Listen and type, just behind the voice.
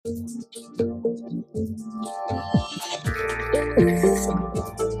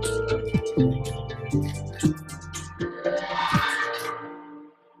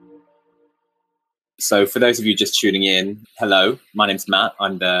So for those of you just tuning in, hello, my name's Matt.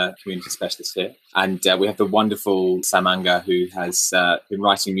 I'm the community specialist here. And we have the wonderful Sam Anga, who has been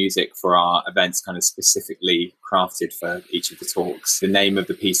writing music for our events, kind of specifically crafted for each of the talks. The name of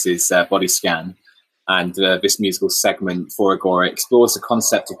the piece is Body Scan. And this musical segment for Agora explores the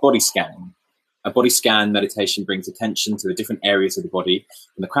concept of body scanning. A body scan meditation brings attention to the different areas of the body,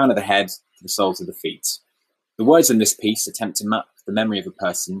 from the crown of the head to the soles of the feet. The words in this piece attempt to map the memory of a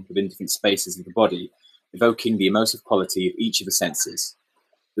person within different spaces of the body, evoking the emotive quality of each of the senses.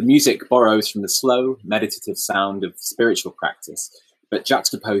 The music borrows from the slow, meditative sound of spiritual practice, but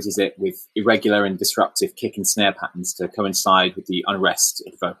juxtaposes it with irregular and disruptive kick and snare patterns to coincide with the unrest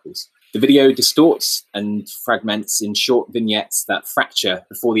of the vocals. The video distorts and fragments in short vignettes that fracture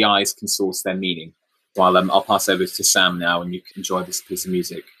before the eyes can source their meaning. While I'll pass over to Sam now, and you can enjoy this piece of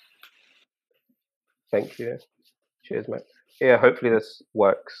music. Thank you. Cheers, mate. Yeah, hopefully this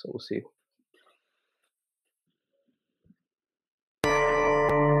works. We'll see.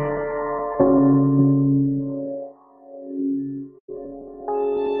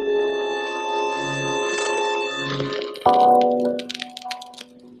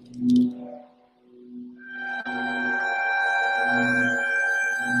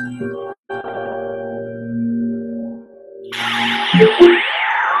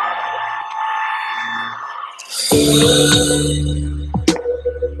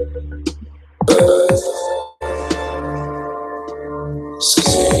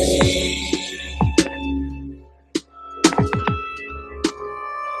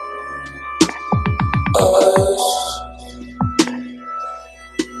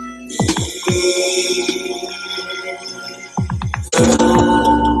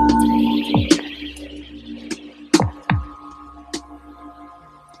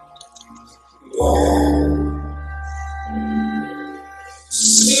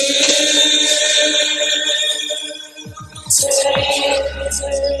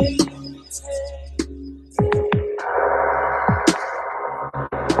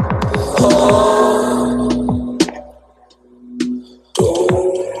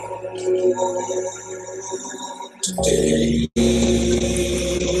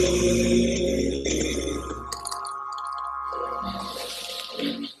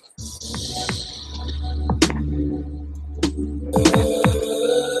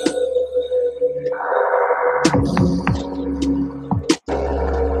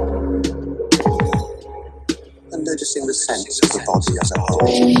 Noticing the sense of the body as a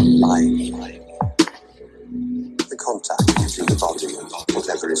whole, lying, the contact between the body and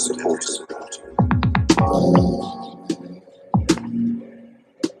whatever is supporting it.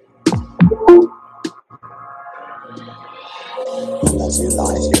 And as you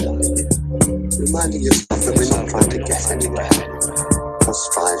lie, reminding yourself that we're not trying to get anywhere or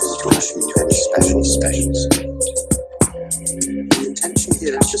striving to achieve any specials. The intention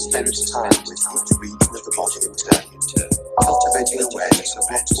here is to spend time with each region of the body in turn, cultivating awareness of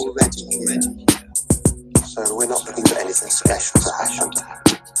what's already here. So we're not looking for anything special to happen,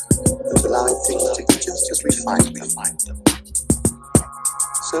 but allowing things to be just as we find them.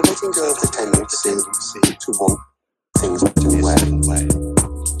 So letting go of the tendency to want things a certain way,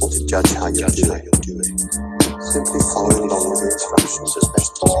 or to judge how you're doing. Simply following along with the instructions as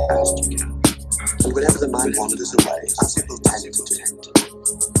best you can. And whenever the mind wanders away, as it will tend to do,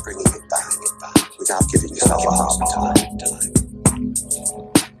 bringing it back without giving yourself a hard time.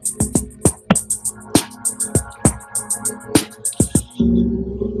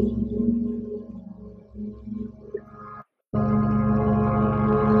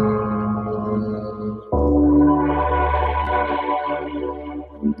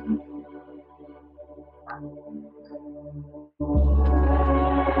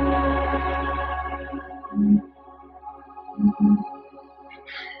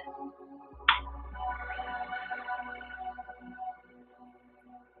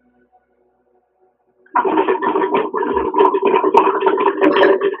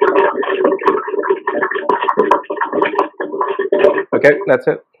 Okay, that's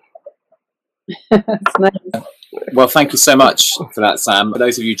it. That's nice. Well, thank you so much for that, Sam. For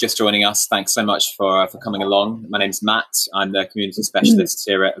those of you just joining us, thanks so much for coming along. My name's Matt. I'm the community specialist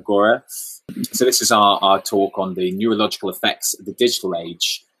here at Agora. So this is our talk on the neurological effects of the digital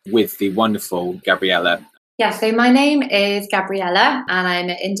age with the wonderful Gabriella. Yeah, so my name is Gabriella and I'm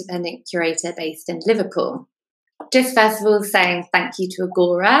an independent curator based in Liverpool. Just first of all saying thank you to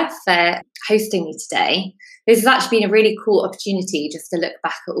Agora for hosting me today. This has actually been a really cool opportunity just to look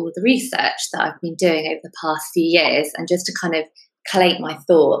back at all the research that I've been doing over the past few years and just to kind of collate my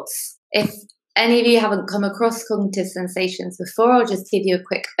thoughts. If any of you haven't come across Cognitive Sensations before, I'll just give you a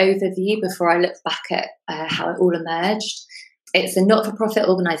quick overview before I look back at how it all emerged. It's a not-for-profit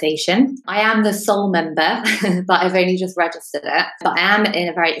organisation. I am the sole member, but I've only just registered it. But I am in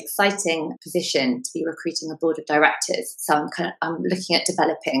a very exciting position to be recruiting a board of directors. So I'm looking at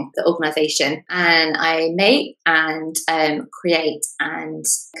developing the organisation, and I make and create and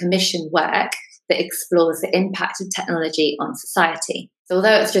commission work that explores the impact of technology on society. So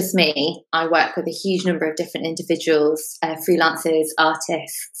although it's just me, I work with a huge number of different individuals, freelancers,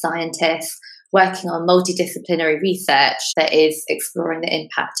 artists, scientists, working on multidisciplinary research that is exploring the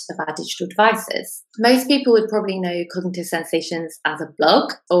impact of our digital devices. Most people would probably know Cognitive Sensations as a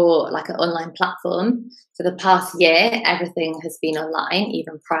blog or like an online platform. For the past year, everything has been online,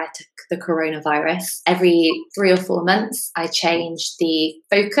 even prior to the coronavirus. Every 3 or 4 months, I change the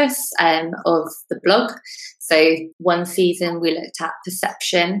focus of the blog. So one season we looked at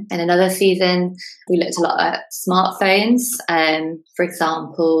perception, and another season we looked a lot at smartphones. For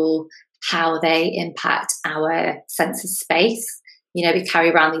example, how they impact our sense of space. You know, we carry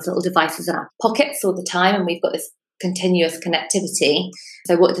around these little devices in our pockets all the time, and we've got this continuous connectivity.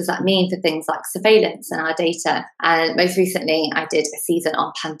 So what does that mean for things like surveillance and our data? And most recently, I did a season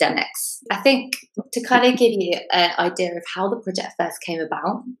on pandemics. I think to kind of give you an idea of how the project first came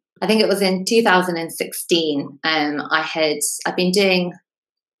about, I think it was in 2016. I've been doing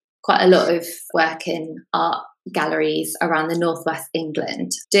quite a lot of work in art galleries around the northwest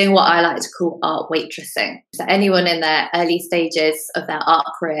England, doing what I like to call art waitressing. So anyone in their early stages of their art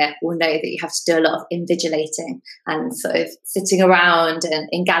career will know that you have to do a lot of invigilating and sort of sitting around and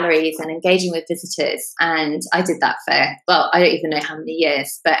in galleries and engaging with visitors. And I did that for, well, I don't even know how many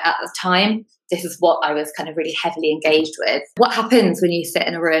years, but at the time, this is what I was kind of really heavily engaged with. What happens when you sit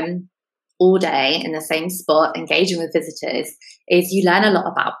in a room all day in the same spot, engaging with visitors, is you learn a lot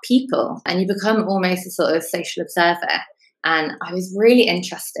about people and you become almost a sort of social observer. And I was really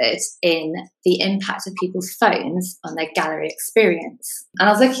interested in the impact of people's phones on their gallery experience. And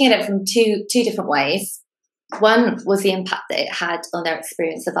I was looking at it from two different ways. One was the impact that it had on their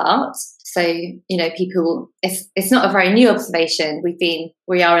experience of art. So, you know, people, it's not a very new observation.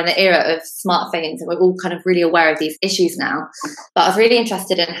 We are in the era of smartphones and we're all kind of really aware of these issues now. But I was really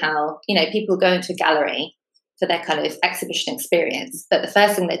interested in how, you know, people go into a gallery for their kind of exhibition experience. But the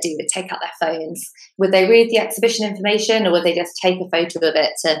first thing they do would take out their phones. Would they read the exhibition information, or would they just take a photo of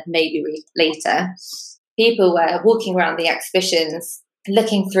it to maybe read later? People were walking around the exhibitions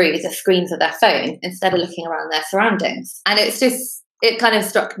looking through the screens of their phone instead of looking around their surroundings. And it kind of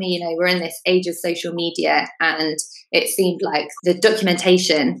struck me, you know, we're in this age of social media, and it seemed like the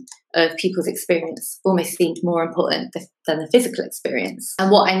documentation of people's experience almost seemed more important than the physical experience.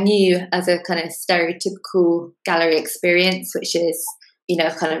 And what I knew as a kind of stereotypical gallery experience, which is, you know,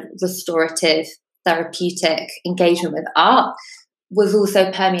 kind of restorative, therapeutic engagement with art, was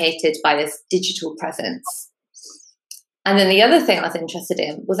also permeated by this digital presence. And then the other thing I was interested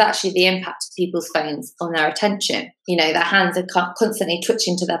in was actually the impact of people's phones on their attention. You know, their hands are constantly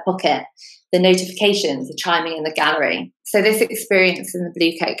twitching to their pocket. The notifications are chiming in the gallery. So this experience in the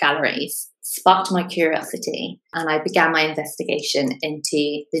Blue Coat Galleries sparked my curiosity, and I began my investigation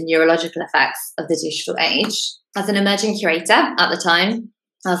into the neurological effects of the digital age. As an emerging curator at the time,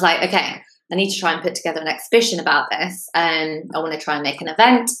 I was like, okay, I need to try and put together an exhibition about this. And I want to try and make an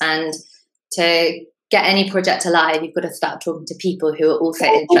event, and to get any project alive, you've got to start talking to people who are also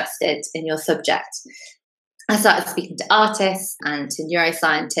interested in your subject. I started speaking to artists and to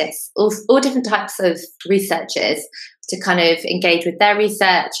neuroscientists, all different types of researchers, to kind of engage with their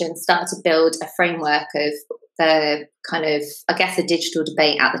research and start to build a framework of the kind of, I guess, a digital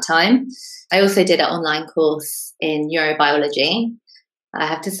debate at the time. I also did an online course in neurobiology. I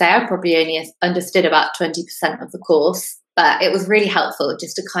have to say I probably only understood about 20% of the course, but it was really helpful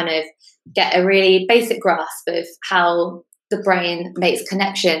just to kind of get a really basic grasp of how the brain makes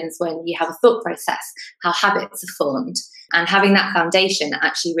connections when you have a thought process, how habits are formed. And having that foundation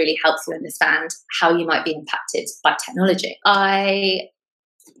actually really helps you understand how you might be impacted by technology. I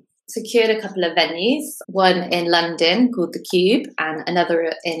secured a couple of venues, one in London called The Cube and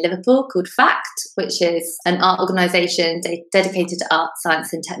another in Liverpool called FACT, which is an art organisation dedicated to art,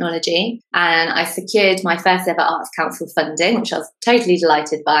 science and technology. And I secured my first ever Arts Council funding, which I was totally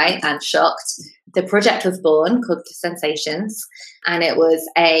delighted by and shocked. The project was born called Sensations, and it was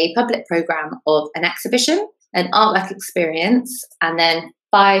a public programme of an exhibition, an artwork experience, and then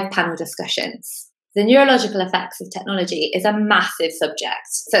 5 panel discussions. The neurological effects of technology is a massive subject.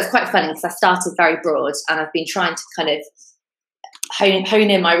 So it's quite funny because I started very broad and I've been trying to kind of hone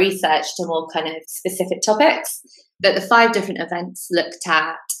in my research to more kind of specific topics. But the 5 different events looked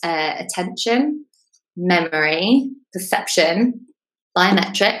at attention, memory, perception,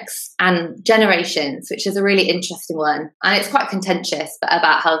 biometrics, and generations, which is a really interesting one. And it's quite contentious, but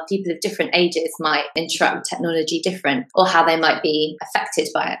about how people of different ages might interact with technology different, or how they might be affected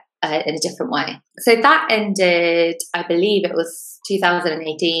by it in a different way. So that ended, I believe it was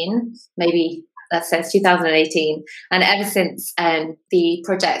 2018, maybe that says 2018. And ever since, the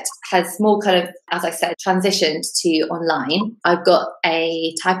project has more kind of, as I said, transitioned to online. I've got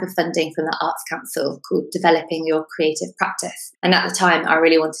a type of funding from the Arts Council called Developing Your Creative Practice. And at the time, I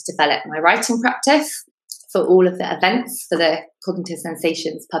really wanted to develop my writing practice for all of the events for the Cognitive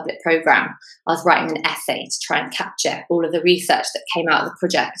Sensations public programme. I was writing an essay to try and capture all of the research that came out of the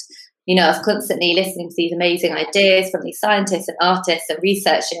project. You know, I was constantly listening to these amazing ideas from these scientists and artists and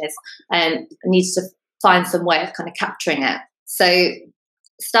researchers, and I needed to find some way of kind of capturing it. So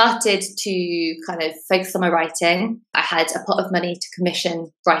started to kind of focus on my writing. I had a pot of money to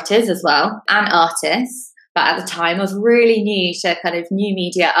commission writers as well and artists. But at the time, I was really new to kind of new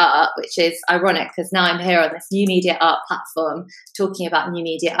media art, which is ironic because now I'm here on this new media art platform talking about new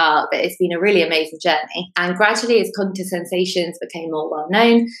media art. But it's been a really amazing journey. And gradually, as Cognitive Sensations became more well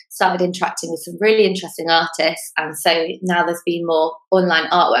known, started interacting with some really interesting artists. And so now there's been more online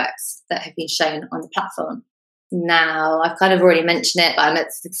artworks that have been shown on the platform. Now, I've kind of already mentioned it, but I'm at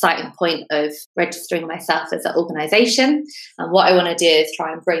this exciting point of registering myself as an organisation. And what I want to do is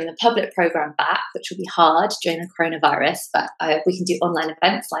try and bring the public programme back, which will be hard during the coronavirus, but we can do online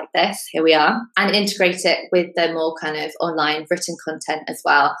events like this. Here we are. And integrate it with the more kind of online written content as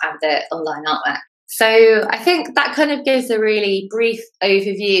well and the online artwork. So I think that kind of gives a really brief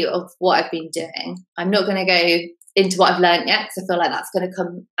overview of what I've been doing. I'm not going to go into what I've learned yet because I feel like that's going to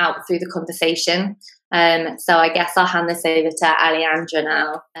come out through the conversation. So I guess I'll hand this over to Alejandra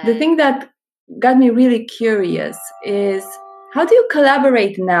now. The thing that got me really curious is, how do you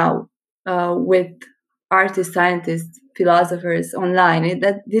collaborate now with artists, scientists, philosophers online?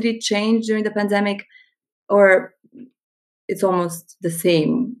 Did it change during the pandemic, or it's almost the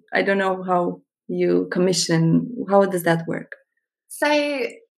same? I don't know how you commission. How does that work? So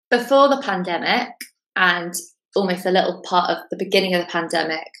before the pandemic and almost a little part of the beginning of the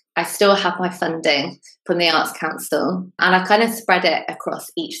pandemic, I still have my funding from the Arts Council, and I kind of spread it across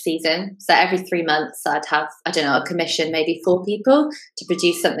each season. So every 3 months I'd have, a commission, maybe 4 people to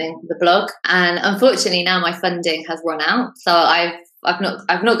produce something for the blog. And unfortunately now my funding has run out. So I've not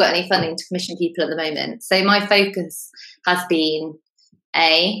got any funding to commission people at the moment. So my focus has been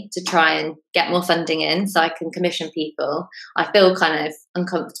to try and get more funding in so I can commission people. I feel kind of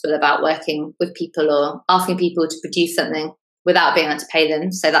uncomfortable about working with people or asking people to produce something without being able to pay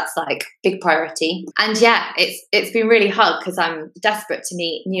them. So that's like big priority. And yeah, it's been really hard because I'm desperate to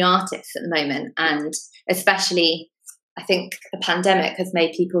meet new artists at the moment. And especially, I think the pandemic has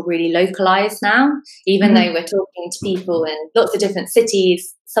made people really localized now, even though we're talking to people in lots of different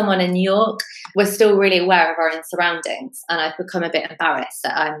cities, someone in New York, we're still really aware of our own surroundings. And I've become a bit embarrassed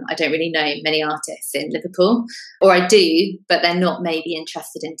that I don't really know many artists in Liverpool, or I do, but they're not maybe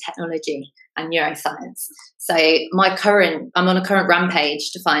interested in technology and neuroscience. So I'm on a current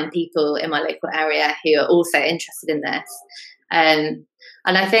rampage to find people in my local area who are also interested in this. And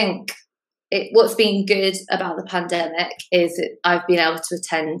I think what's been good about the pandemic is that I've been able to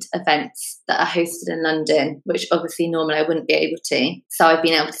attend events that are hosted in London, which obviously normally I wouldn't be able to. So I've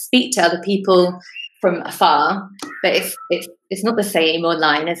been able to speak to other people from afar, but it's not the same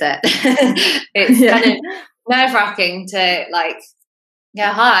online, is it? It's kind of nerve-wracking to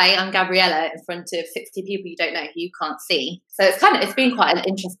hi, I'm Gabriella in front of 60 people you don't know who you can't see. So it's been quite an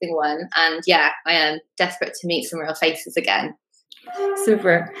interesting one. And yeah, I am desperate to meet some real faces again.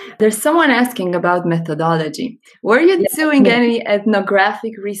 Super. There's someone asking about methodology. Were you doing any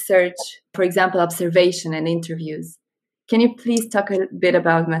ethnographic research, for example, observation and interviews? Can you please talk a bit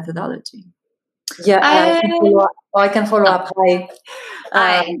about methodology? Yeah, I can follow up.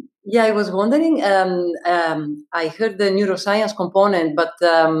 Hi. I was wondering, I heard the neuroscience component, but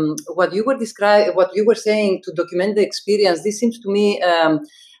what you were saying to document the experience, this seems to me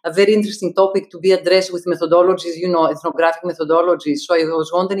a very interesting topic to be addressed with methodologies, ethnographic methodologies. So I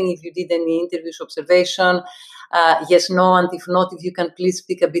was wondering if you did any interviews, observation, yes, no, and if not, if you can please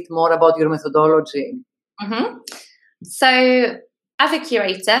speak a bit more about your methodology. Mm-hmm. So as a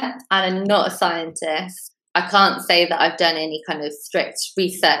curator, and I'm not a scientist, I can't say that I've done any kind of strict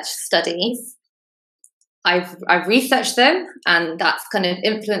research studies. I've researched them, and that's kind of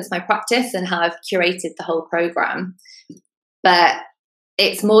influenced my practice and how I've curated the whole program. But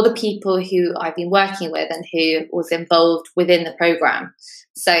it's more the people who I've been working with and who was involved within the program.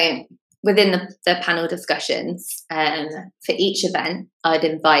 So within the panel discussions for each event, I'd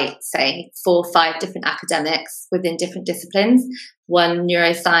invite, say, 4 or 5 different academics within different disciplines, one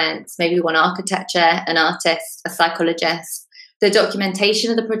neuroscience, maybe one architecture, an artist, a psychologist. The documentation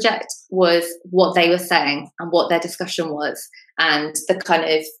of the project was what they were saying and what their discussion was and the kind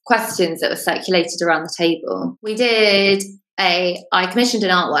of questions that were circulated around the table. I commissioned an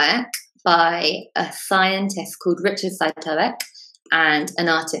artwork by a scientist called Richard Sajtovic and an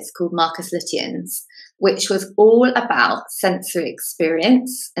artist called Marcus Lutyens, which was all about sensory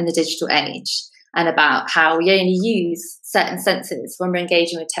experience in the digital age and about how we only use certain senses when we're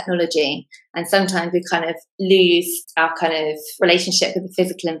engaging with technology. And sometimes we kind of lose our kind of relationship with the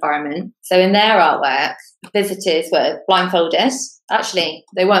physical environment. So in their artwork, visitors were blindfolded. Actually,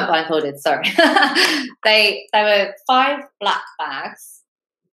 they weren't blindfolded, sorry. There were 5 black bags,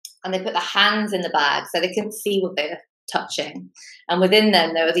 and they put their hands in the bag so they couldn't see what they were touching. And within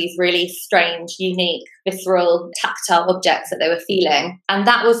them, there were these really strange, unique, visceral, tactile objects that they were feeling. And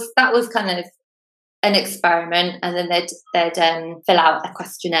that was kind of an experiment. And then they'd fill out a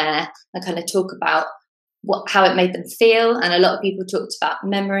questionnaire and kind of talk about how it made them feel. And a lot of people talked about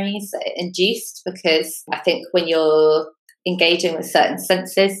memories that it induced, because I think when you're engaging with certain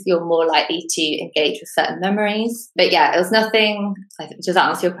senses, you're more likely to engage with certain memories. But yeah, it was nothing. Does that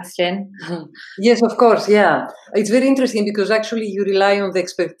answer your question? Yes, of course. Yeah, it's very interesting because actually you rely on the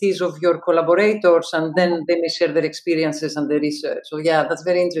expertise of your collaborators, and then they may share their experiences and their research. So yeah, that's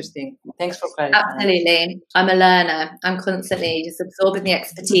very interesting. Thanks for clarifying. Absolutely. I'm a learner. I'm constantly just absorbing the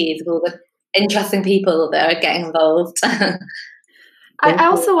expertise of all the interesting people that are getting involved. I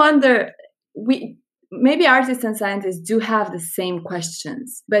also wonder, maybe artists and scientists do have the same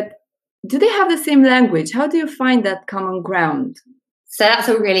questions, but do they have the same language? How do you find that common ground? So that's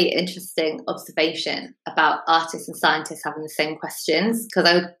a really interesting observation about artists and scientists having the same questions, because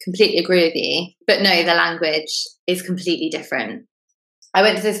I would completely agree with you. But no, the language is completely different. I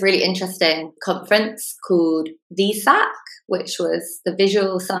went to this really interesting conference called VSAC, which was the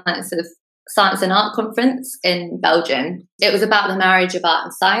Visual Science and Art Conference in Belgium. It was about the marriage of art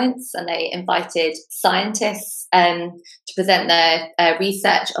and science, and they invited scientists to present their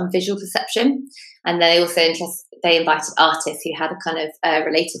research on visual perception. And they also they invited artists who had a kind of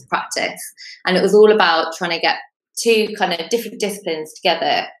related practice. And it was all about trying to get 2 kind of different disciplines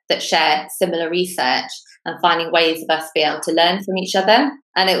together that share similar research and finding ways of us to be able to learn from each other.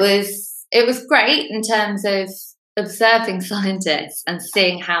 And it was great in terms of observing scientists and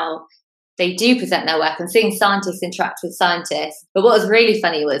seeing how they do present their work and seeing scientists interact with scientists. But what was really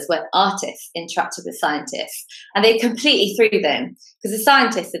funny was when artists interacted with scientists, and they completely threw them, because the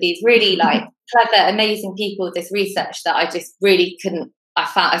scientists are these really like clever, amazing people with this research that I just really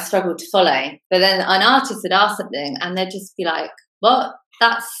I struggled to follow. But then an artist would ask something and they'd just be like, what?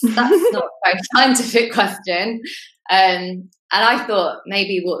 That's not a very scientific question. And I thought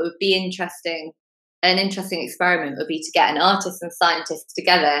maybe what would be an interesting experiment would be to get an artist and scientist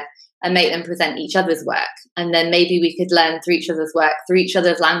together and make them present each other's work. And then maybe we could learn through each other's work, through each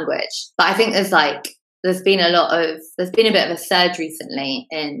other's language. But I think there's been a bit of a surge recently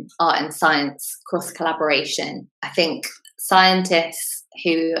in art and science cross collaboration. I think scientists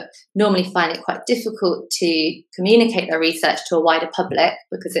who normally find it quite difficult to communicate their research to a wider public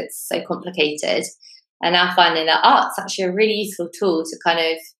because it's so complicated, are now finding that art's actually a really useful tool to kind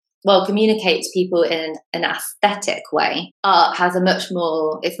of communicate to people in an aesthetic way. Art has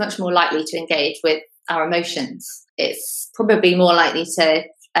it's much more likely to engage with our emotions. It's probably more likely to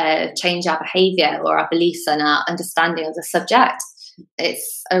change our behaviour or our beliefs and our understanding of the subject.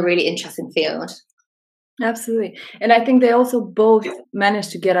 It's a really interesting field. Absolutely. And I think they also both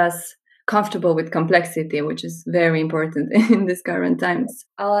managed to get us comfortable with complexity, which is very important in these current times.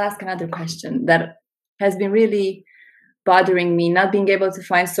 I'll ask another question that has been really bothering me, not being able to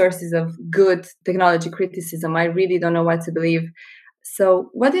find sources of good technology criticism. I really don't know what to believe. So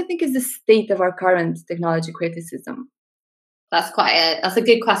what do you think is the state of our current technology criticism? That's a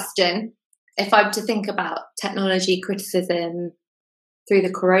good question. If I'm to think about technology criticism through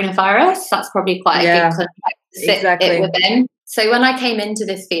the coronavirus, that's probably quite a good context to sit it within. So when I came into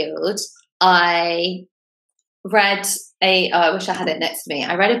this field, I read I wish I had it next to me.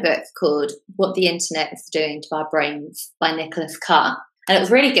 I read a book called What the Internet is Doing to Our Brains by Nicholas Carr. And it was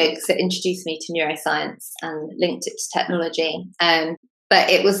really good because it introduced me to neuroscience and linked it to technology.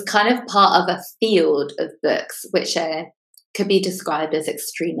 But it was kind of part of a field of books which could be described as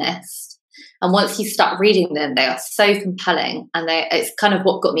extremist. And once you start reading them, they are so compelling, and it's kind of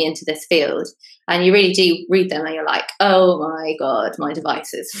what got me into this field. And you really do read them and you're like, oh my God, my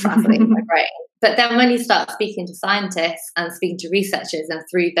device is frazzling my brain. But then when you start speaking to scientists and speaking to researchers, and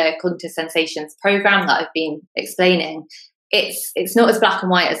through the Cognitive Sensations program that I've been explaining, it's not as black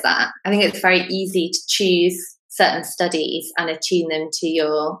and white as that. I think it's very easy to choose certain studies and attune them to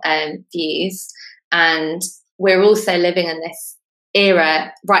your views. And we're also living in this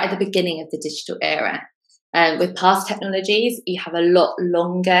era right at the beginning of the digital era. With past technologies, you have a lot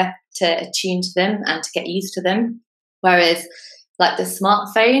longer to attune to them and to get used to them. Whereas like the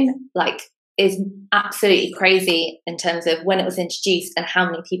smartphone, like, is absolutely crazy in terms of when it was introduced and how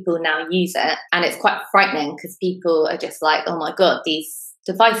many people now use it. And it's quite frightening because people are just like, oh my God, these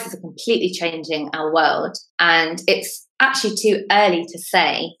devices are completely changing our world. And it's actually too early to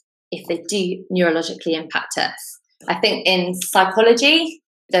say if they do neurologically impact us. I think in psychology,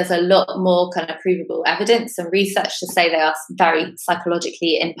 there's a lot more kind of provable evidence and research to say they are very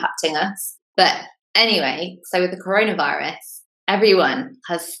psychologically impacting us. But anyway, so with the coronavirus,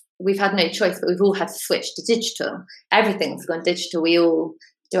 we've had no choice, but we've all had to switch to digital. Everything's gone digital. We all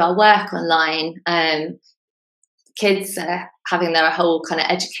do our work online. Kids are having their whole kind of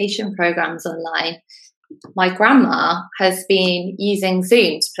education programs online. My grandma has been using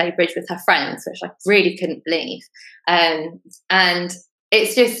Zoom to play bridge with her friends, which I really couldn't believe. And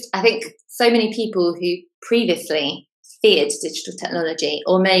it's just, I think so many people who previously feared digital technology,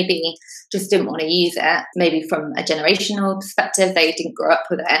 or maybe just didn't want to use it, maybe from a generational perspective, they didn't grow up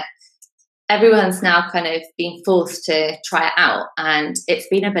with it. Everyone's now kind of been forced to try it out, and it's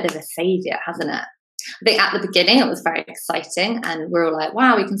been a bit of a saviour, hasn't it? I think at the beginning it was very exciting, and we're all like,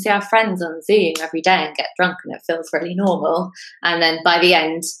 wow, we can see our friends on Zoom every day and get drunk, and it feels really normal. And then by the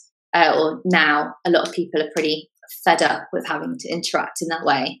end, or now, a lot of people are pretty fed up with having to interact in that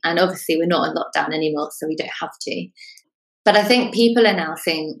way. And obviously we're not in lockdown anymore, so we don't have to. But I think people are now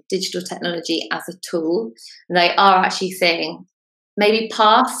seeing digital technology as a tool. And they are actually seeing maybe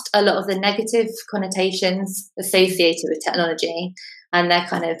past a lot of the negative connotations associated with technology, and they're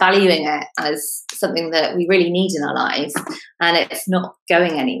kind of valuing it as something that we really need in our lives, and it's not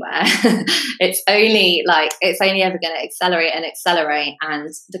going anywhere. it's only ever going to accelerate and accelerate, and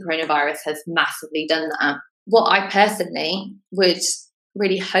the coronavirus has massively done that. What I personally would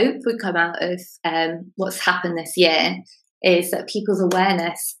really hope would come out of what's happened this year is that people's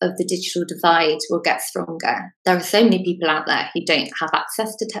awareness of the digital divide will get stronger. There are so many people out there who don't have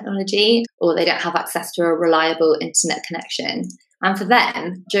access to technology, or they don't have access to a reliable internet connection. And for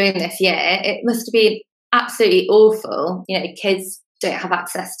them, during this year, it must have been absolutely awful. You know, kids don't have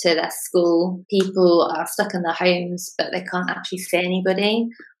access to their school. People are stuck in their homes, but they can't actually see anybody.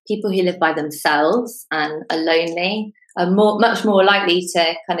 People who live by themselves and are lonely are much more likely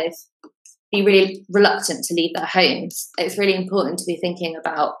to kind of be really reluctant to leave their homes. It's really important to be thinking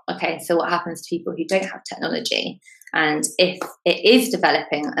about, okay, so what happens to people who don't have technology? And if it is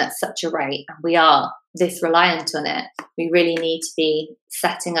developing at such a rate and we are this reliant on it, we really need to be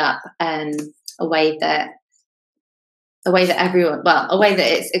setting up a way that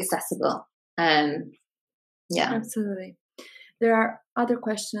it's accessible. Yeah, absolutely. There are other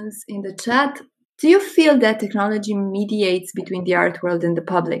questions in the chat. Do you feel that technology mediates between the art world and the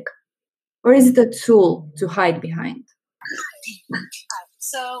public, or is it a tool to hide behind?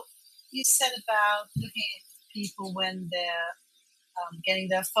 So you said about looking at people when they're getting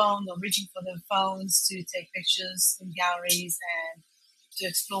their phone or reaching for their phones to take pictures in galleries and to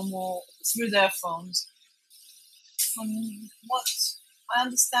explore more through their phones. From what I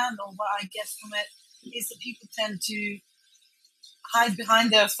understand or what I get from it is that people tend to hide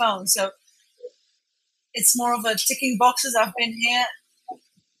behind their phones. So it's more of a ticking boxes, I've been here,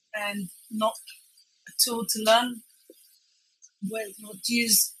 and not a tool to learn, to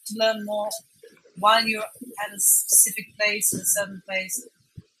use to learn more while you're at a specific place, in a certain place.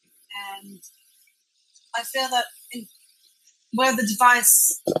 And I feel that where the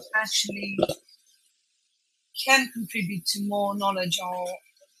device actually can contribute to more knowledge or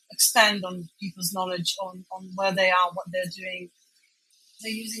expand on people's knowledge on where they are, what they're doing,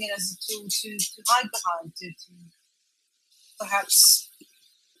 they're using it as a tool to hide behind, to perhaps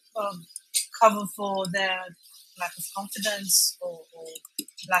cover for their lack of confidence or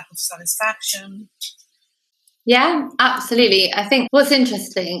lack of satisfaction. Yeah, absolutely. I think what's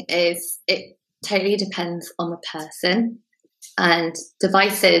interesting is it totally depends on the person, and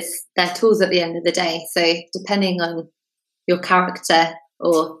devices, they're tools at the end of the day. So depending on your character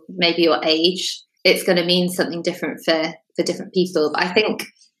or maybe your age, it's going to mean something different for different people. But I think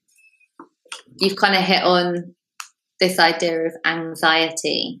you've kind of hit on this idea of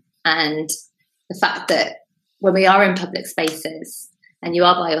anxiety. And the fact that when we are in public spaces and you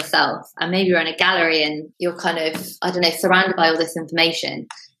are by yourself, and maybe you're in a gallery and you're kind of, I don't know, surrounded by all this information,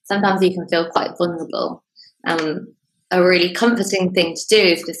 sometimes you can feel quite vulnerable. A really comforting thing to do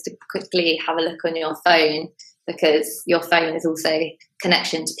is just to quickly have a look on your phone, because your phone is also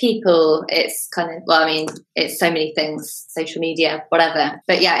connection to people. It's kind of, well, I mean, it's so many things, social media, whatever.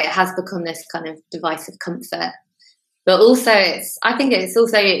 But yeah, it has become this kind of device of comfort. But also, I think it's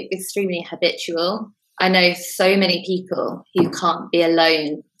also extremely habitual. I know so many people who can't be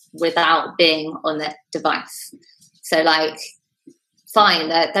alone without being on their device. So like, fine,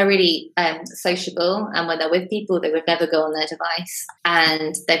 they're really sociable, and when they're with people, they would never go on their device,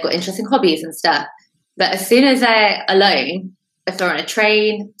 and they've got interesting hobbies and stuff. But as soon as they're alone, if they're on a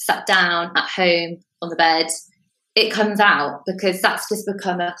train, sat down, at home, on the bed, it comes out, because that's just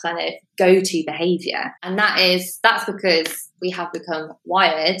become a kind of go-to behaviour. And that's because we have become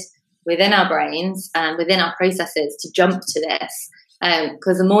wired within our brains and within our processes to jump to this.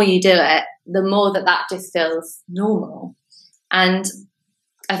 Because the more you do it, the more that just feels normal. And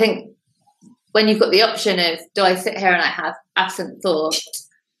I think when you've got the option of, do I sit here and I have absent thought,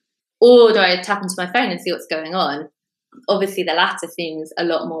 or do I tap into my phone and see what's going on? Obviously, the latter seems a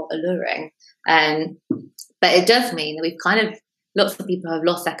lot more alluring. But it does mean that lots of people have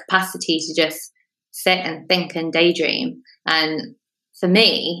lost their capacity to just sit and think and daydream. And for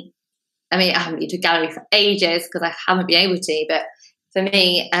me, I mean, I haven't been to a gallery for ages because I haven't been able to, but for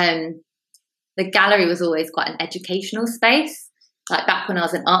me, the gallery was always quite an educational space. Like back when I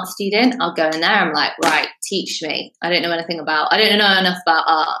was an art student, I'll go in there, I'm like, right, teach me. I don't know enough about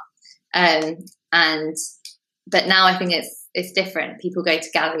art. But now I think it's different. People go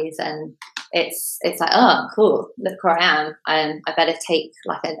to galleries and it's like, oh, cool, look where I am. I better take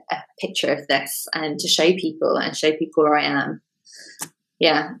like a picture of this and to show people where I am.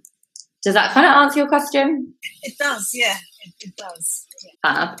 Yeah. Does that kind of answer your question? It does, yeah. It does.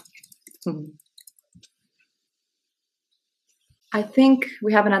 Yeah. I think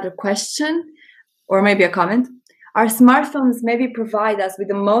we have another question, or maybe a comment. Our smartphones maybe provide us with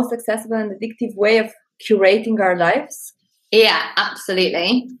the most accessible and addictive way of curating our lives? Yeah,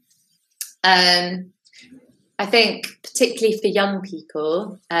 absolutely. I think particularly for young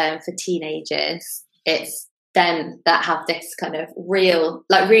people, for teenagers, it's them that have this kind of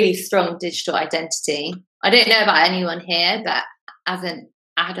really strong digital identity. I don't know about anyone here, but as an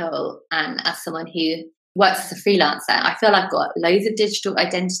adult and as someone who works as a freelancer, I feel I've got loads of digital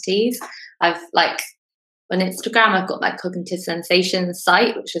identities. I've on Instagram, I've got my Cognitive Sensations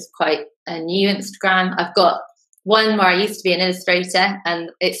site, which is quite a new Instagram. I've got one where I used to be an illustrator and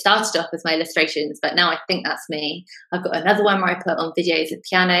it started off as my illustrations, but now I think that's me. I've got another one where I put on videos of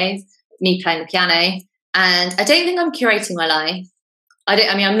pianos, me playing the piano. And I don't think I'm curating my life.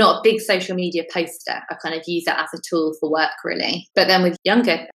 I'm not a big social media poster. I kind of use it as a tool for work, really. But then with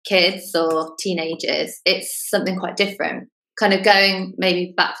younger kids or teenagers, it's something quite different. Kind of going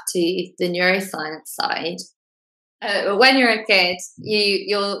maybe back to the neuroscience side. When you're a kid,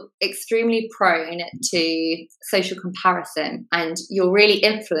 you're extremely prone to social comparison, and you're really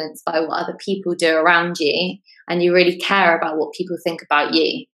influenced by what other people do around you, and you really care about what people think about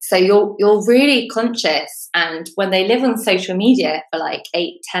you. So you're really conscious, and when they live on social media for like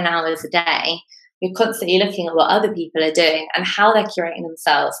 8-10 hours a day, you're constantly looking at what other people are doing and how they're curating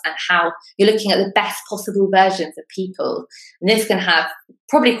themselves, and how you're looking at the best possible versions of people. And this can have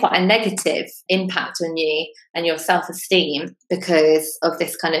probably quite a negative impact on you and your self-esteem because of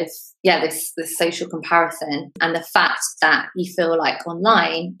this kind of, this social comparison, and the fact that you feel like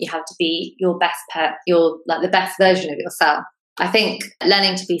online you have to be your best the best version of yourself. I think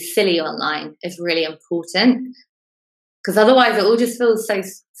learning to be silly online is really important, because otherwise it all just feels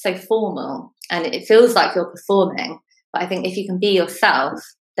so formal and it feels like you're performing. But I think if you can be yourself,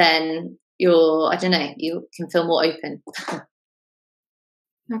 then you can feel more open.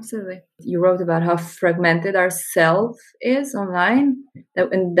 Absolutely. You wrote about how fragmented our self is online,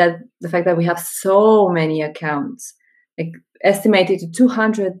 and that the fact that we have so many accounts, like estimated to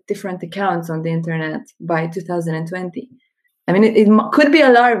 200 different accounts on the internet by 2020. I mean, it could be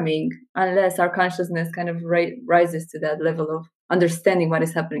alarming unless our consciousness kind of rises to that level of understanding what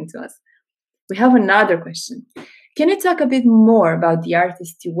is happening to us. We have another question. Can you talk a bit more about the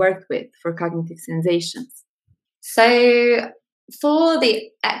artists you worked with for Cognitive Sensations? So for the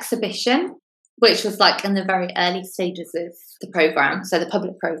exhibition, which was like in the very early stages of the program, so the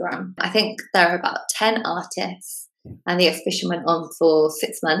public program, I think there are about 10 artists, and the exhibition went on for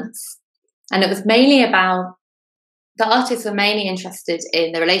 6 months. And it was mainly about, the artists were mainly interested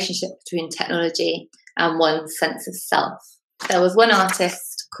in the relationship between technology and one's sense of self. There was one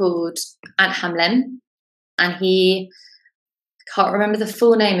artist called Ant Hamlin, and he can't remember the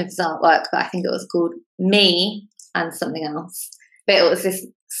full name of his artwork, but I think it was called Me and something else. But it was this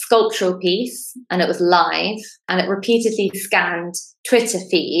sculptural piece, and it was live, and it repeatedly scanned Twitter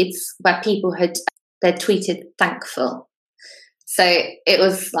feeds where people they'd tweeted thankful. So it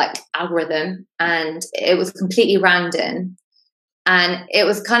was like algorithm, and it was completely random, and it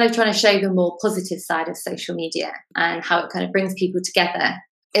was kind of trying to show the more positive side of social media and how it kind of brings people together.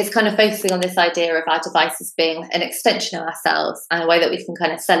 It's kind of focusing on this idea of our devices being an extension of ourselves and a way that we can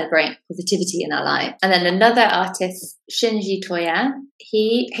kind of celebrate positivity in our life. And then another artist, Shinji Toya,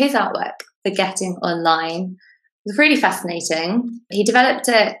 his artwork, Forgetting Online, was really fascinating. He developed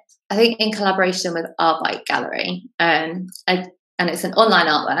it, I think, in collaboration with Arbite Gallery. And it's an online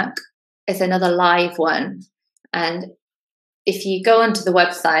artwork. It's another live one. And if you go onto the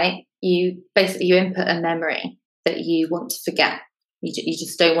website, you input a memory that you want to forget. You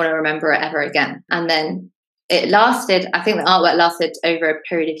just don't want to remember it ever again. And then it lasted, I think the artwork lasted over a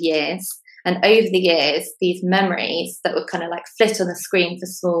period of years. And over the years, these memories that would kind of like flit on the screen for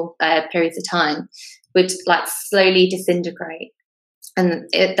small periods of time would like slowly disintegrate. And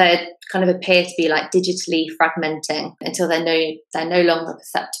they'd kind of appear to be like digitally fragmenting until they're no longer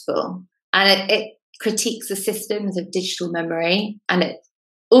perceptible. And it critiques the systems of digital memory, and it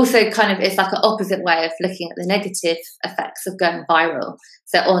also kind of it's like an opposite way of looking at the negative effects of going viral.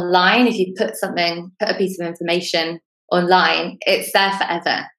 So online, if you put a piece of information online, it's there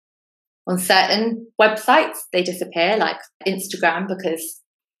forever. On certain websites, they disappear, like Instagram, because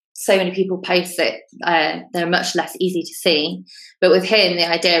so many people post it, they're much less easy to see. But with him, the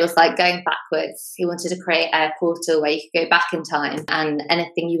idea was like going backwards. He wanted to create a portal where you could go back in time and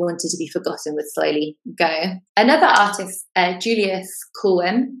anything you wanted to be forgotten would slowly go. Another artist, Julius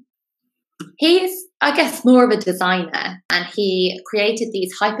Cohen, he's, I guess, more of a designer, and he created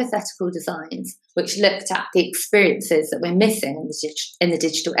these hypothetical designs which looked at the experiences that we're missing in the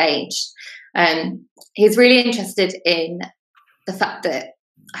digital age. He's really interested in the fact that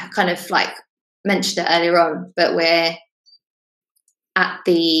I kind of like mentioned it earlier on, but we're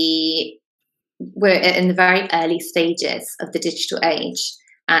in the very early stages of the digital age,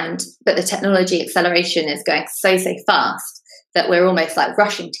 but the technology acceleration is going so fast that we're almost like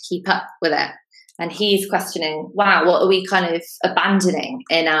rushing to keep up with it. And he's questioning, wow, what are we kind of abandoning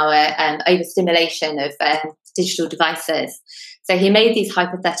in our overstimulation of digital devices? So he made these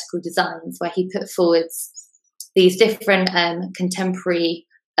hypothetical designs where he put forward these different contemporary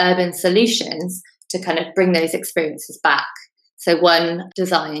urban solutions to kind of bring those experiences back. So one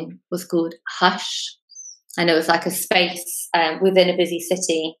design was called Hush, and it was like a space within a busy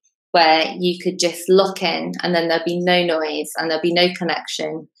city where you could just lock in, and then there'd be no noise and there'd be no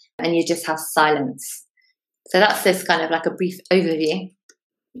connection, and you just have silence. So that's this kind of like a brief overview.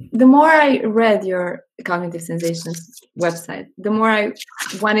 The more I read your Cognitive Sensations website, the more I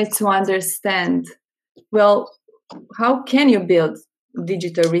wanted to understand, well, how can you build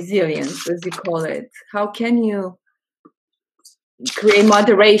digital resilience, as you call it? How can you create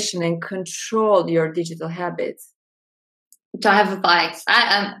moderation and control your digital habits? Do I have advice?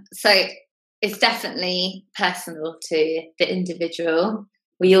 So it's definitely personal to the individual.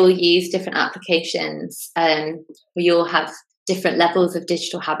 We all use different applications, we all have different levels of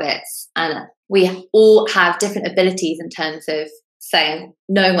digital habits, and we all have different abilities in terms of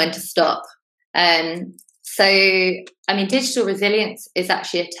knowing when to stop. So, I mean, digital resilience is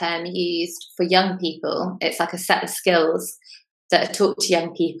actually a term used for young people. It's like a set of skills that are taught to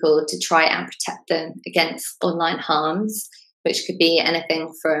young people to try and protect them against online harms, which could be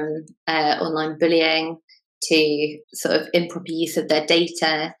anything from online bullying to sort of improper use of their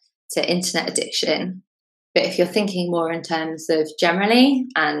data to internet addiction. But if you're thinking more in terms of generally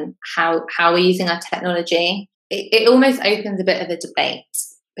and how we're using our technology, it almost opens a bit of a debate,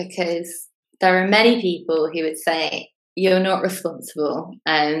 because there are many people who would say you're not responsible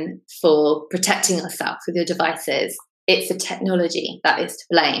for protecting yourself with your devices. It's the technology that is to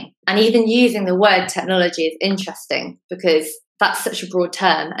blame. And even using the word technology is interesting, because that's such a broad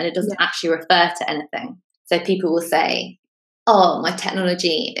term and it doesn't actually refer to anything. So people will say, oh, my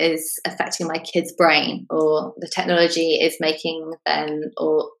technology is affecting my kid's brain, or the technology is making them,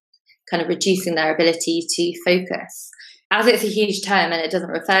 or kind of reducing their ability to focus. As it's a huge term and it doesn't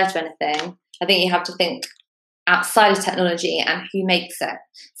refer to anything, I think you have to think outside of technology and who makes it.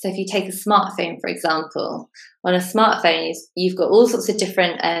 So if you take a smartphone, for example, on a smartphone, you've got all sorts of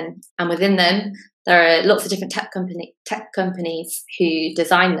different, and within them, there are lots of different tech companies who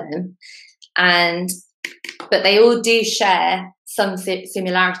design them. But they all do share some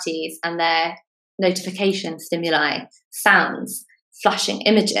similarities, and their notification stimuli, sounds. flashing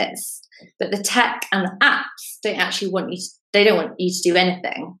images. But the tech and the apps don't actually want you to, they don't want you to do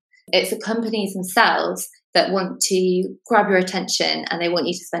anything. It's the companies themselves that want to grab your attention, and they want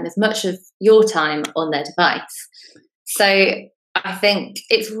you to spend as much of your time on their device. So I think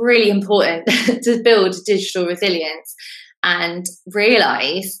it's really important to build digital resilience and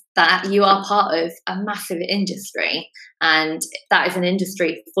realize that you are part of a massive industry, and that is an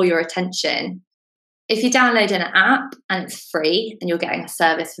industry for your attention. If you download an app and it's free and you're getting a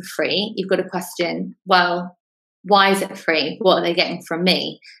service for free, you've got to question, well, why is it free? What are they getting from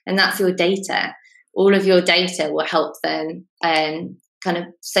me? And that's your data. All of your data will help them kind of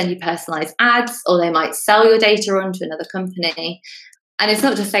send you personalized ads, or they might sell your data on to another company. And it's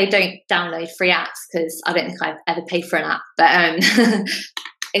not to say don't download free apps, because I don't think I've ever paid for an app, but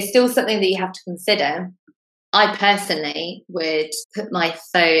it's still something that you have to consider. I personally would put my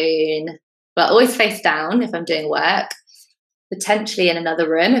phone, but always face down if I'm doing work, potentially in another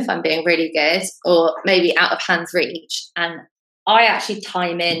room if I'm being really good, or maybe out of hand's reach. And I actually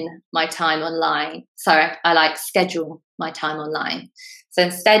time in my time online. So I like schedule my time online. So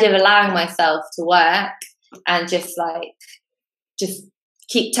instead of allowing myself to work and just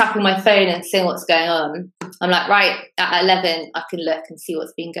keep tapping my phone and seeing what's going on, I'm like, right, at 11, I can look and see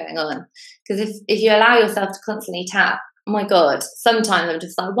what's been going on. Because if you allow yourself to constantly tap, oh my God, sometimes I'm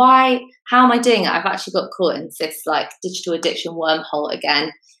just like, why? How am I doing it? I've actually got caught in this like digital addiction wormhole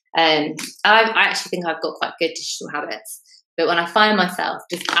again. I actually think I've got quite good digital habits. But when I find myself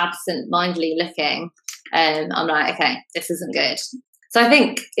just absent-mindedly looking, I'm like, okay, this isn't good. So I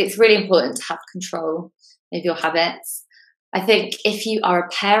think it's really important to have control of your habits. I think if you are a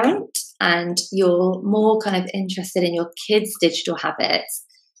parent and you're more kind of interested in your kids' digital habits,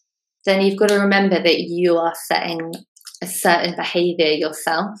 then you've got to remember that you are setting a certain behaviour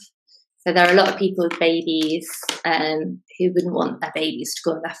yourself. So there are a lot of people with babies who wouldn't want their babies to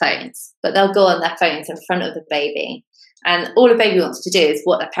go on their phones, but they'll go on their phones in front of the baby. And all a baby wants to do is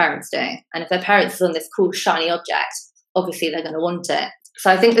what their parents do. And if their parents is on this cool, shiny object, obviously they're going to want it. So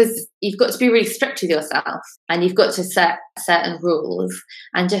I think you've got to be really strict with yourself, and you've got to set certain rules,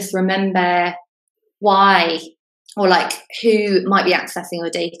 and just remember why, or like who might be accessing your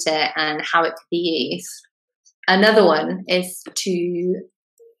data and how it could be used. Another one is to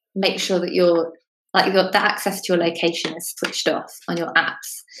make sure that the access to your location is switched off on your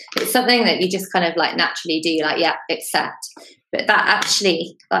apps. It's something that you just kind of like naturally do, like, yeah, it's set. But that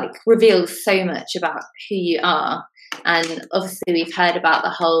actually like reveals so much about who you are. And obviously we've heard about the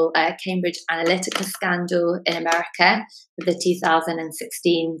whole Cambridge Analytica scandal in America with the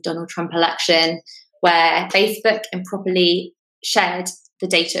 2016 Donald Trump election, where Facebook improperly shared the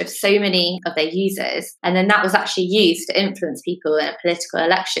data of so many of their users. And then that was actually used to influence people in a political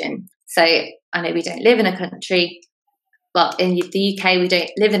election. So I know we don't live in a country, but in the UK, we don't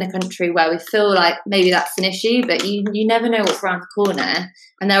live in a country where we feel like maybe that's an issue, but you never know what's around the corner.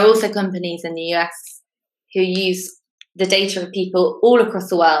 And there are also companies in the US who use the data of people all across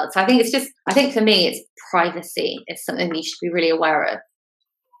the world. So I think for me, it's privacy. It's something that you should be really aware of.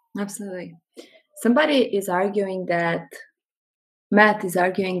 Absolutely. Matt is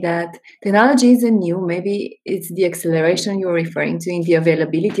arguing that technology isn't new. Maybe it's the acceleration you're referring to in the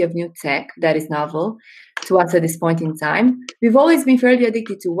availability of new tech that is novel to us at this point in time. We've always been fairly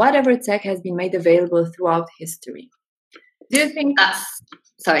addicted to whatever tech has been made available throughout history. Do you think that's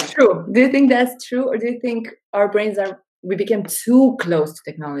true? Do you think that's true, or do you think we became too close to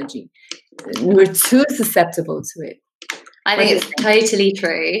technology? We're too susceptible to it. I think it's totally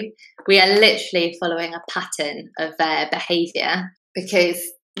true. We are literally following a pattern of their behaviour, because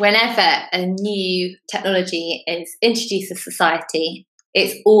whenever a new technology is introduced to society,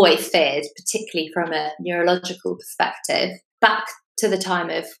 it's always feared, particularly from a neurological perspective. Back to the time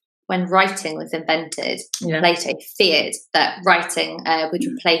of when writing was invented, Plato feared that writing would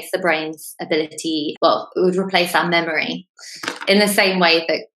replace the brain's ability, it would replace our memory. In the same way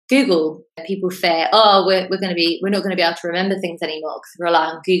that Google, people fear, we're not going to be able to remember things anymore because we rely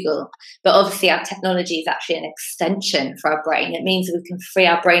on Google. But obviously our technology is actually an extension for our brain. It means we can free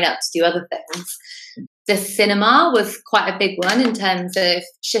our brain up to do other things. The cinema was quite a big one in terms of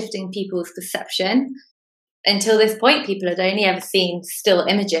shifting people's perception. Until this point, people had only ever seen still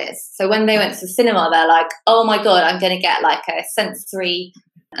images. So when they went to the cinema, they're like, oh my God, I'm going to get like a sensory,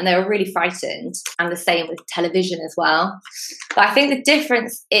 and they were really frightened. And the same with television as well. But I think the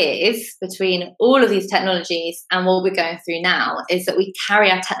difference is between all of these technologies and what we're going through now is that we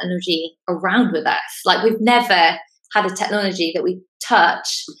carry our technology around with us. Like, we've never had a technology that we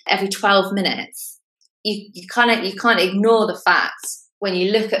touch every 12 minutes. You can't ignore the fact when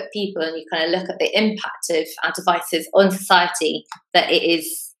you look at people and you kind of look at the impact of our devices on society, that it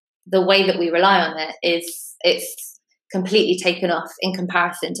is the way that we rely on it's completely taken off in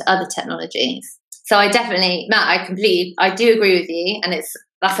comparison to other technologies. So I definitely, Matt, I do agree with you, and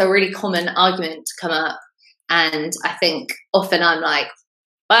that's a really common argument to come up. And I think often I'm like,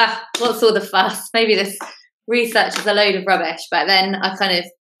 what's all the fuss? Maybe this research is a load of rubbish. But then I kind of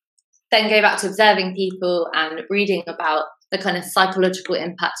then go back to observing people and reading about the kind of psychological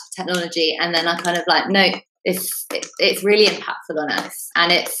impact of technology, and then I kind of like, no, it's really impactful on us,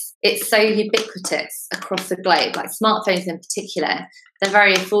 and it's so ubiquitous across the globe. Like smartphones in particular, they're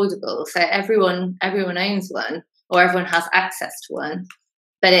very affordable, so everyone owns one, or everyone has access to one.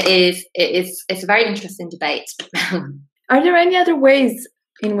 But it's a very interesting debate. Are there any other ways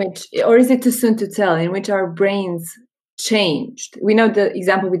in which, or is it too soon to tell, in which our brains changed? We know the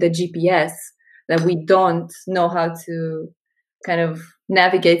example with the GPS, that we don't know how to kind of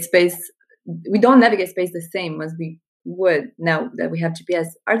navigate space. We don't navigate space the same as we would now that we have GPS.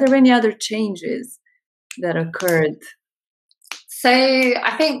 Are there any other changes that occurred? So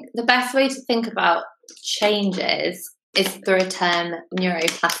I think the best way to think about changes is through a term,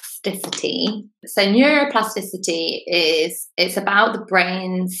 neuroplasticity. So neuroplasticity it's about the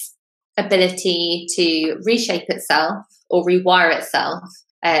brain's ability to reshape itself or rewire itself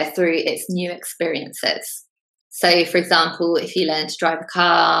through its new experiences. So, for example, if you learn to drive a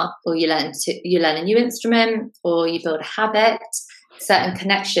car, or you learn a new instrument, or you build a habit, certain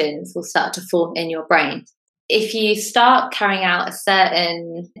connections will start to form in your brain. If you start carrying out a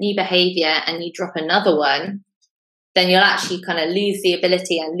certain new behavior and you drop another one, then you'll actually kind of lose the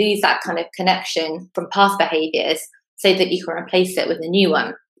ability and lose that kind of connection from past behaviors, so that you can replace it with a new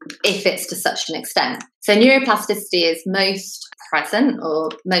one, if it's to such an extent. So neuroplasticity is most present or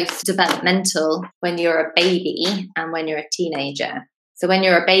most developmental when you're a baby and when you're a teenager. So when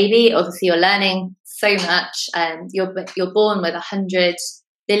you're a baby, obviously you're learning so much, and you're born with 100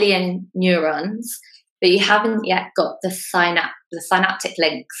 billion neurons, but you haven't yet got the synaptic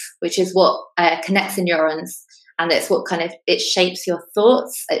links, which is what connects the neurons. And it's what kind of, it shapes your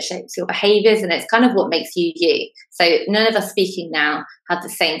thoughts, it shapes your behaviors, and it's kind of what makes you you. So none of us speaking now have the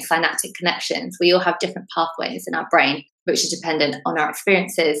same synaptic connections. We all have different pathways in our brain, which is dependent on our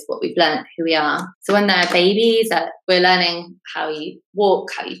experiences, what we've learned, who we are. So when they're babies, we're learning how you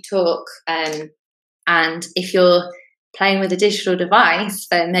walk, how you talk. And if you're playing with a digital device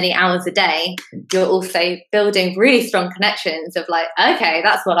for many hours a day, you're also building really strong connections of like, okay,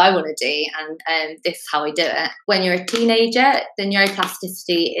 that's what I want to do, and this is how I do it. When you're a teenager, the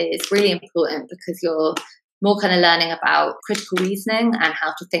neuroplasticity is really important because you're more kind of learning about critical reasoning and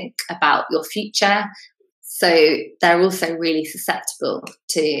how to think about your future. So they're also really susceptible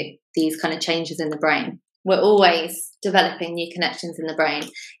to these kind of changes in the brain. We're always developing new connections in the brain.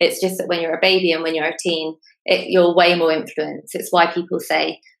 It's just that when you're a baby and when you're a teen, you're way more influenced. It's why people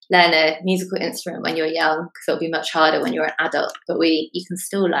say learn a musical instrument when you're young, because it'll be much harder when you're an adult. But you can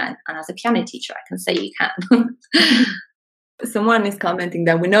still learn. And as a piano teacher, I can say you can. Someone is commenting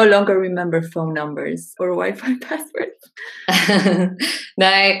that we no longer remember phone numbers or Wi-Fi passwords.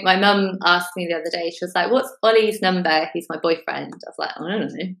 No, my mum asked me the other day, she was like, what's Ollie's number? He's my boyfriend. I was like, I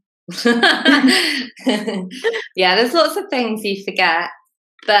don't know. Yeah, there's lots of things you forget,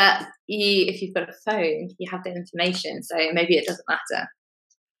 but if you've got a phone, you have the information, so maybe it doesn't matter.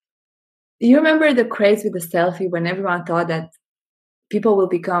 Do you remember the craze with the selfie when everyone thought that people will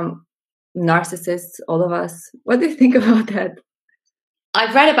become narcissists, all of us? What do you think about that?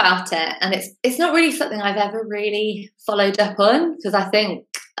 I've read about it, and it's not really something I've ever really followed up on, because I think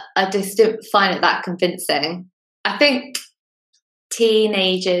I just don't find it that convincing. I think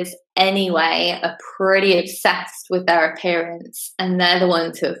teenagers anyway are pretty obsessed with their appearance, and they're the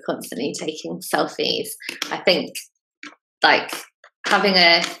ones who are constantly taking selfies. I think like having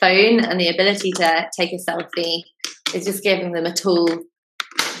a phone and the ability to take a selfie is just giving them a tool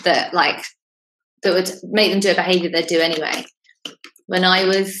that would make them do a behavior they'd do anyway. When I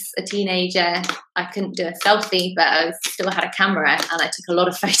was a teenager, I couldn't do a selfie, but I still had a camera and I took a lot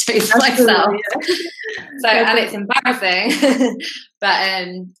of photos of myself. Yeah. And it's embarrassing. But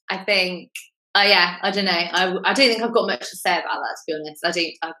I think, I don't know. I don't think I've got much to say about that, to be honest. I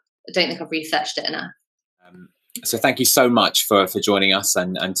don't think I've researched it enough. So thank you so much for joining us,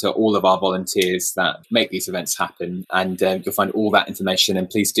 and to all of our volunteers that make these events happen. And you'll find all that information, and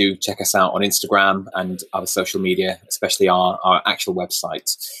please do check us out on Instagram and other social media, especially our actual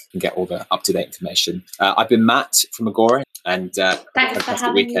website, and get all the up-to-date information. I've been Matt from Agora, and thanks for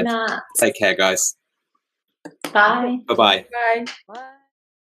having me, Matt. Take care, guys. Bye. Bye-bye. Bye. Bye.